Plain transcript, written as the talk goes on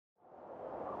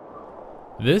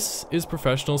This is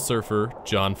professional surfer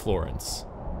John Florence.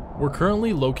 We're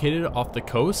currently located off the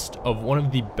coast of one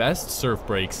of the best surf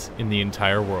breaks in the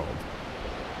entire world,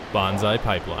 Bonsai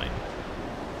Pipeline.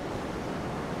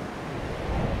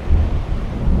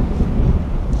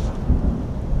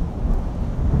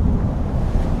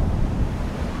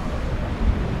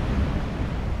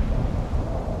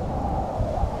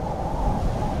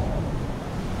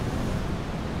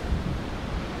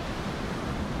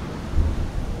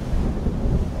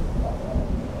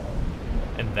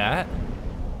 And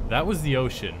that was the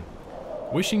ocean,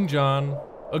 wishing John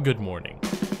a good morning.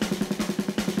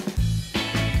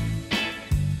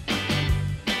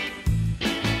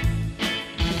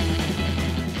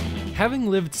 Having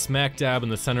lived smack dab in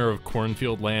the center of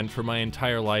cornfield land for my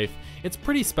entire life, it's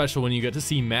pretty special when you get to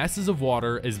see masses of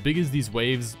water as big as these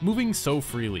waves moving so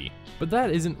freely. But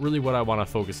that isn't really what I want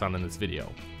to focus on in this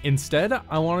video. Instead,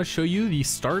 I want to show you the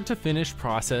start to finish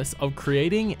process of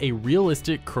creating a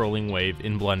realistic curling wave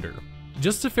in Blender.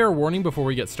 Just a fair warning before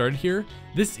we get started here,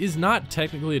 this is not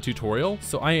technically a tutorial,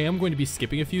 so I am going to be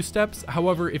skipping a few steps.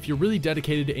 However, if you're really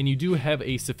dedicated and you do have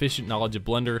a sufficient knowledge of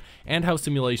Blender and how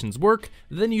simulations work,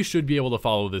 then you should be able to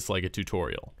follow this like a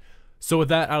tutorial. So with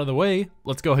that out of the way,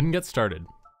 let's go ahead and get started.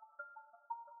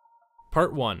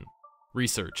 Part 1.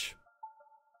 Research.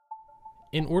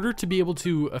 In order to be able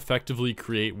to effectively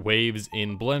create waves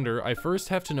in Blender, I first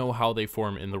have to know how they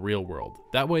form in the real world.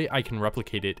 That way I can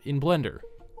replicate it in Blender.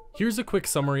 Here's a quick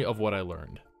summary of what I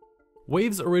learned.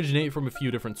 Waves originate from a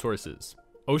few different sources: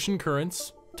 ocean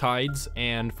currents, tides,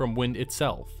 and from wind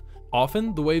itself.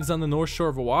 Often, the waves on the north shore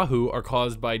of Oahu are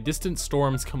caused by distant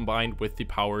storms combined with the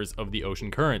powers of the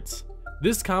ocean currents.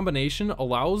 This combination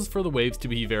allows for the waves to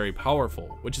be very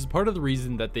powerful, which is part of the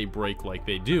reason that they break like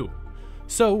they do.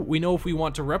 So, we know if we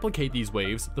want to replicate these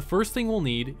waves, the first thing we'll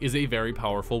need is a very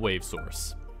powerful wave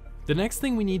source. The next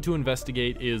thing we need to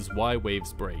investigate is why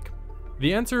waves break.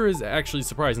 The answer is actually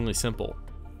surprisingly simple.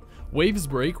 Waves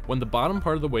break when the bottom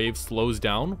part of the wave slows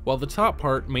down while the top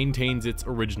part maintains its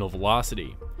original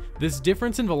velocity. This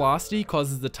difference in velocity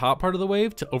causes the top part of the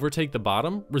wave to overtake the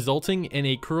bottom, resulting in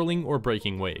a curling or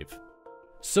breaking wave.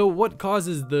 So what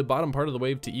causes the bottom part of the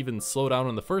wave to even slow down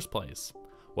in the first place?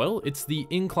 Well, it's the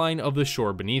incline of the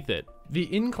shore beneath it.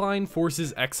 The incline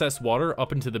forces excess water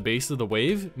up into the base of the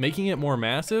wave, making it more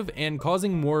massive and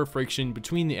causing more friction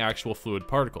between the actual fluid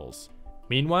particles.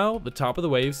 Meanwhile, the top of the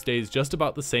wave stays just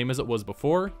about the same as it was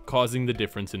before, causing the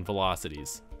difference in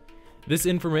velocities. This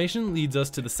information leads us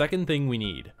to the second thing we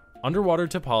need: underwater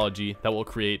topology that will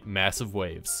create massive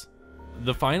waves.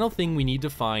 The final thing we need to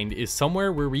find is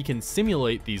somewhere where we can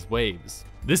simulate these waves.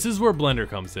 This is where Blender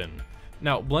comes in.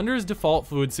 Now, Blender's default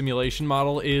fluid simulation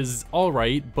model is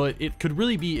alright, but it could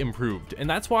really be improved, and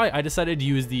that's why I decided to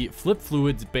use the Flip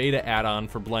Fluids beta add-on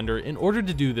for Blender in order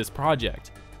to do this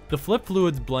project. The Flip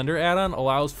Fluids Blender add-on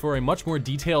allows for a much more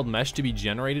detailed mesh to be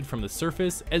generated from the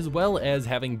surface, as well as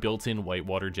having built-in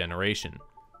whitewater generation.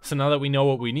 So now that we know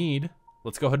what we need,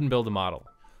 let's go ahead and build a model.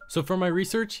 So for my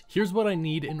research, here's what I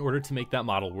need in order to make that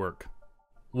model work.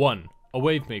 1. A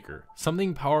wave maker,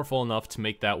 something powerful enough to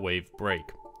make that wave break.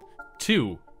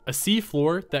 2. A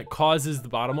seafloor that causes the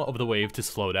bottom of the wave to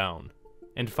slow down.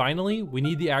 And finally, we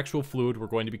need the actual fluid we're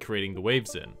going to be creating the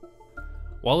waves in.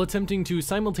 While attempting to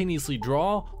simultaneously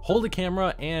draw, hold a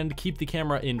camera, and keep the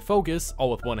camera in focus, all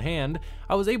with one hand,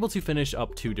 I was able to finish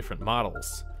up 2 different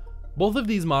models. Both of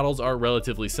these models are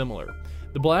relatively similar.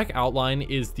 The black outline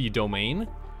is the domain,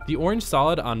 the orange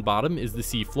solid on bottom is the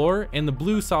seafloor, and the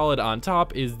blue solid on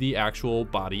top is the actual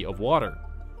body of water.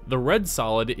 The red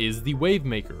solid is the wave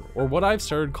maker, or what I've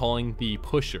started calling the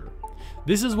pusher.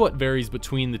 This is what varies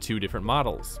between the 2 different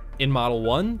models. In Model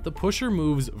 1, the pusher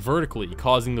moves vertically,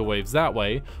 causing the waves that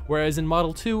way, whereas in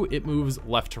Model 2, it moves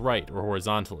left to right, or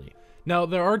horizontally. Now,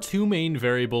 there are 2 main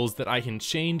variables that I can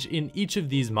change in each of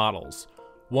these models.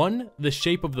 1, the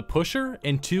shape of the pusher,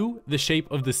 and 2, the shape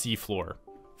of the seafloor.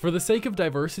 For the sake of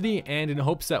diversity, and in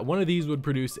hopes that one of these would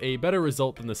produce a better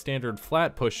result than the standard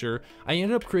flat pusher, I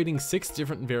ended up creating 6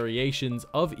 different variations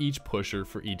of each pusher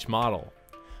for each model.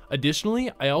 Additionally,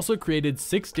 I also created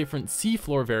 6 different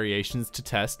seafloor variations to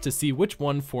test to see which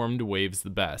one formed waves the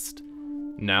best.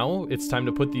 Now, it's time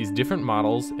to put these different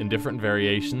models and different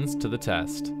variations to the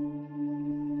test.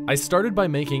 I started by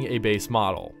making a base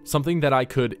model, something that I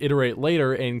could iterate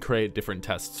later and create different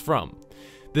tests from.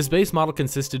 This base model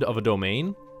consisted of a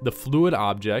domain, the fluid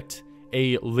object,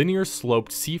 a linear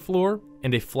sloped seafloor,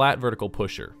 and a flat vertical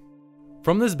pusher.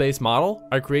 From this base model,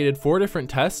 I created 4 different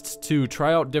tests to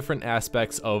try out different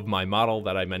aspects of my model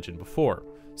that I mentioned before.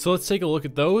 So let's take a look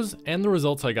at those and the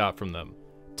results I got from them.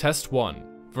 Test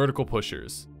 1, vertical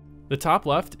pushers. The top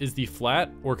left is the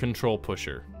flat or control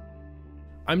pusher.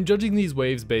 I'm judging these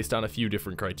waves based on a few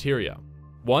different criteria.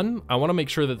 One, I want to make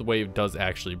sure that the wave does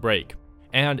actually break.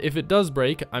 And if it does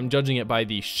break, I'm judging it by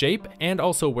the shape and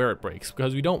also where it breaks,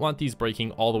 because we don't want these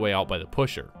breaking all the way out by the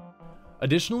pusher.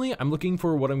 Additionally, I'm looking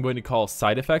for what I'm going to call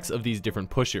side effects of these different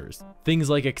pushers. Things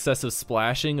like excessive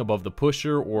splashing above the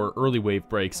pusher or early wave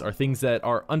breaks are things that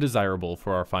are undesirable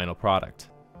for our final product.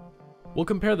 We'll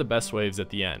compare the best waves at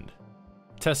the end.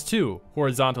 Test 2,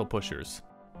 horizontal pushers.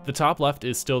 The top left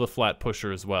is still the flat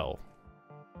pusher as well.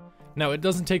 Now, it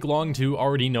doesn't take long to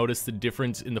already notice the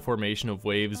difference in the formation of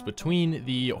waves between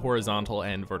the horizontal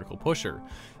and vertical pusher.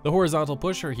 The horizontal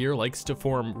pusher here likes to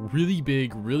form really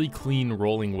big, really clean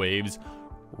rolling waves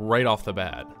right off the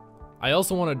bat. I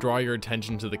also want to draw your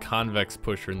attention to the convex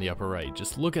pusher in the upper right.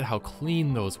 Just look at how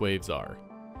clean those waves are.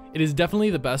 It is definitely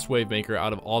the best wave maker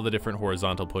out of all the different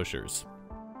horizontal pushers.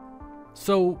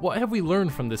 So, what have we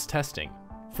learned from this testing?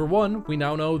 For one, we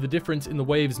now know the difference in the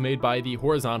waves made by the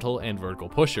horizontal and vertical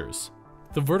pushers.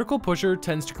 The vertical pusher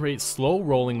tends to create slow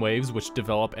rolling waves which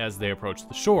develop as they approach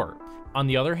the shore. On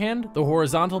the other hand, the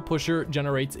horizontal pusher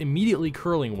generates immediately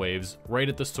curling waves right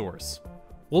at the source.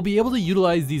 We'll be able to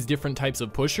utilize these different types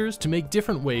of pushers to make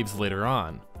different waves later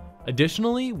on.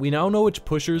 Additionally, we now know which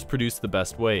pushers produce the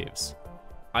best waves.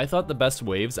 I thought the best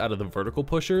waves out of the vertical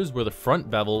pushers were the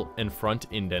front bevel and front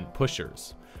indent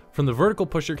pushers. From the vertical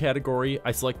pusher category,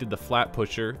 I selected the flat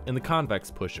pusher and the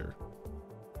convex pusher.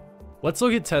 Let's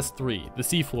look at test 3, the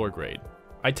SEAFLOOR grade.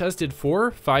 I tested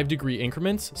 4 5-degree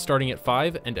increments starting at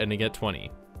 5 and ending at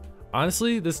 20.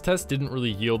 Honestly, this test didn't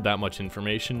really yield that much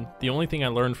information. The only thing I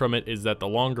learned from it is that the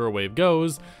longer a wave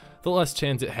goes, the less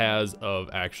chance it has of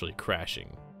actually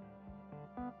crashing.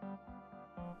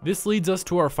 This leads us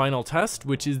to our final test,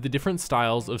 which is the different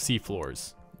styles of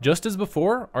seafloors. Just as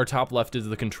before, our top left is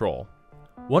the control.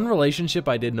 One relationship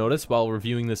I did notice while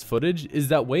reviewing this footage is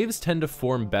that waves tend to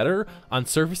form better on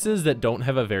surfaces that don't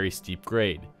have a very steep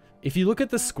grade. If you look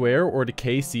at the square or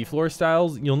decay seafloor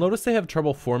styles, you'll notice they have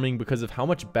trouble forming because of how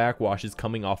much backwash is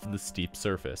coming off of the steep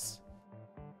surface.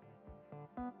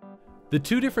 The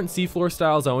two different seafloor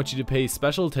styles I want you to pay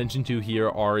special attention to here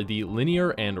are the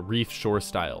linear and reef shore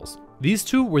styles. These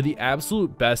two were the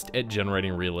absolute best at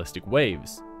generating realistic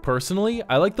waves. Personally,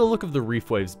 I like the look of the reef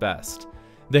waves best.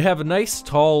 They have a nice,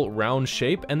 tall, round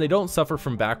shape, and they don't suffer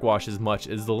from backwash as much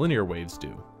as the linear waves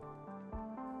do.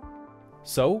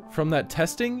 So, from that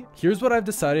testing, here's what I've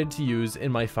decided to use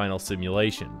in my final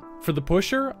simulation. For the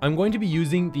pusher, I'm going to be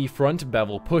using the front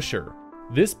bevel pusher.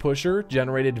 This pusher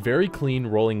generated very clean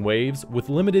rolling waves with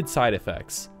limited side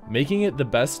effects, making it the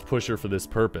best pusher for this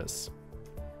purpose.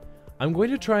 I'm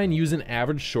going to try and use an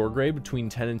average shore grade between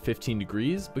 10 and 15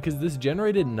 degrees because this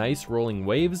generated nice rolling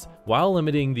waves while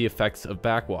limiting the effects of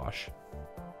backwash.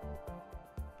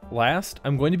 Last,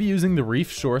 I'm going to be using the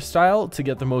reef shore style to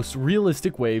get the most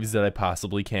realistic waves that I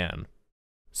possibly can.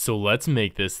 So let's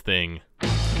make this thing.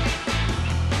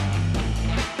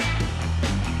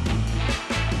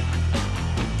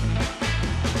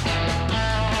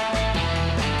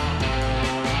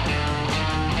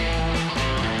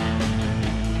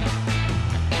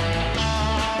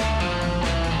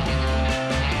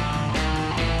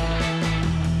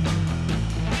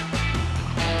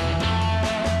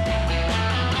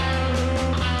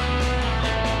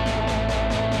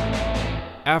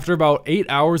 After about 8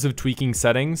 hours of tweaking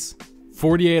settings,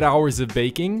 48 hours of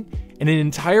baking, and an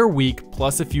entire week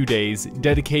plus a few days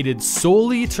dedicated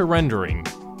solely to rendering,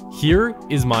 here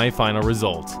is my final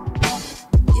result.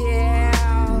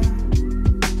 Yeah,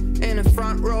 in the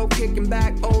front row kicking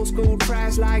back old school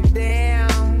tracks like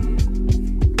damn.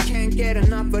 Can't get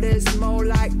enough of this mode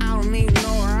like I don't even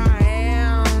know where I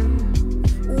am.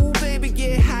 Ooh baby,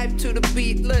 get hyped to the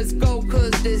beat, let's go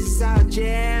cause this is our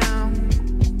jam.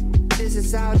 This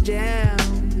is our jam.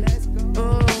 Let's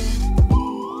go.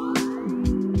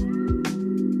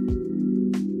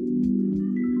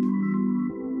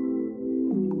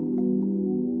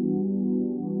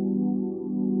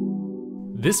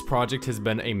 This project has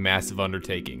been a massive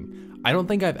undertaking. I don't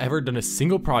think I've ever done a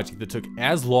single project that took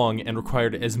as long and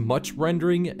required as much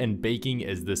rendering and baking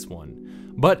as this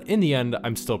one. But in the end,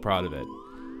 I'm still proud of it.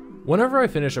 Whenever I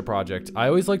finish a project, I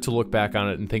always like to look back on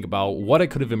it and think about what I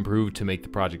could have improved to make the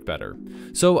project better.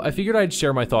 So I figured I'd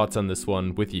share my thoughts on this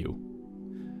one with you.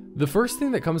 The first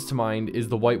thing that comes to mind is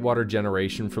the whitewater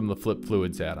generation from the Flip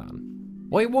Fluids add-on.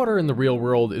 Whitewater in the real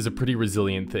world is a pretty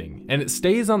resilient thing, and it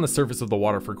stays on the surface of the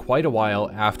water for quite a while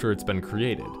after it's been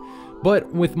created.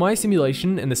 But with my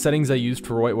simulation and the settings I used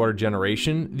for whitewater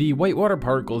generation, the whitewater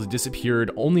particles disappeared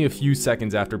only a few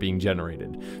seconds after being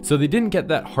generated, so they didn't get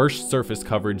that harsh surface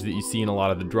coverage that you see in a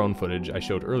lot of the drone footage I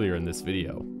showed earlier in this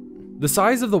video. The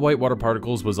size of the whitewater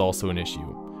particles was also an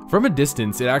issue. From a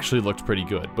distance, it actually looked pretty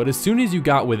good, but as soon as you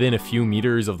got within a few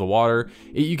meters of the water,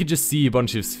 you could just see a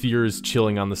bunch of spheres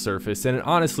chilling on the surface, and it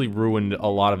honestly ruined a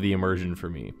lot of the immersion for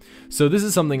me. So this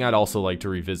is something I'd also like to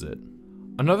revisit.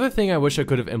 Another thing I wish I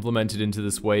could have implemented into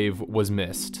this wave was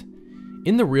mist.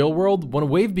 In the real world, when a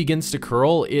wave begins to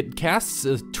curl, it casts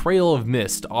a trail of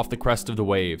mist off the crest of the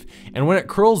wave, and when it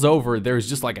curls over, there's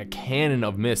just like a cannon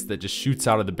of mist that just shoots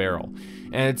out of the barrel.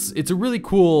 And it's a really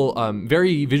cool,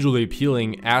 very visually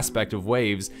appealing aspect of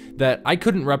waves that I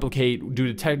couldn't replicate due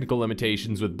to technical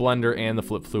limitations with Blender and the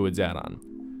Flip Fluids add-on.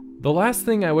 The last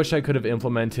thing I wish I could have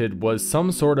implemented was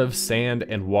some sort of sand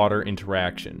and water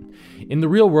interaction. In the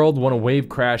real world, when a wave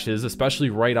crashes,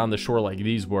 especially right on the shore like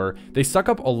these were, they suck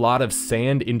up a lot of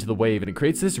sand into the wave, and it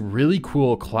creates this really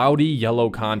cool cloudy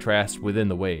yellow contrast within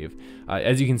the wave,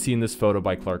 as you can see in this photo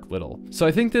by Clark Little. So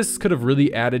I think this could have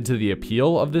really added to the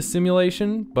appeal of this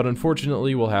simulation, but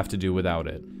unfortunately we'll have to do without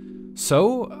it.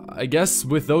 So, I guess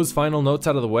with those final notes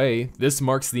out of the way, this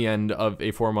marks the end of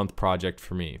a 4-month project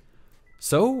for me.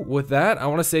 So, with that, I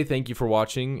want to say thank you for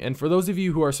watching, and for those of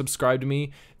you who are subscribed to me,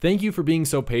 thank you for being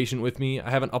so patient with me. I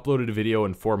haven't uploaded a video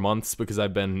in 4 months because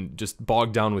I've been just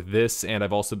bogged down with this, and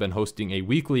I've also been hosting a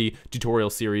weekly tutorial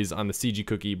series on the CG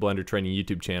Cookie Blender Training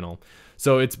YouTube channel.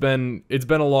 So it's been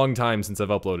a long time since I've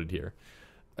uploaded here.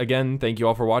 Again, thank you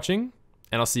all for watching,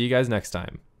 and I'll see you guys next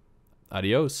time.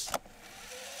 Adios.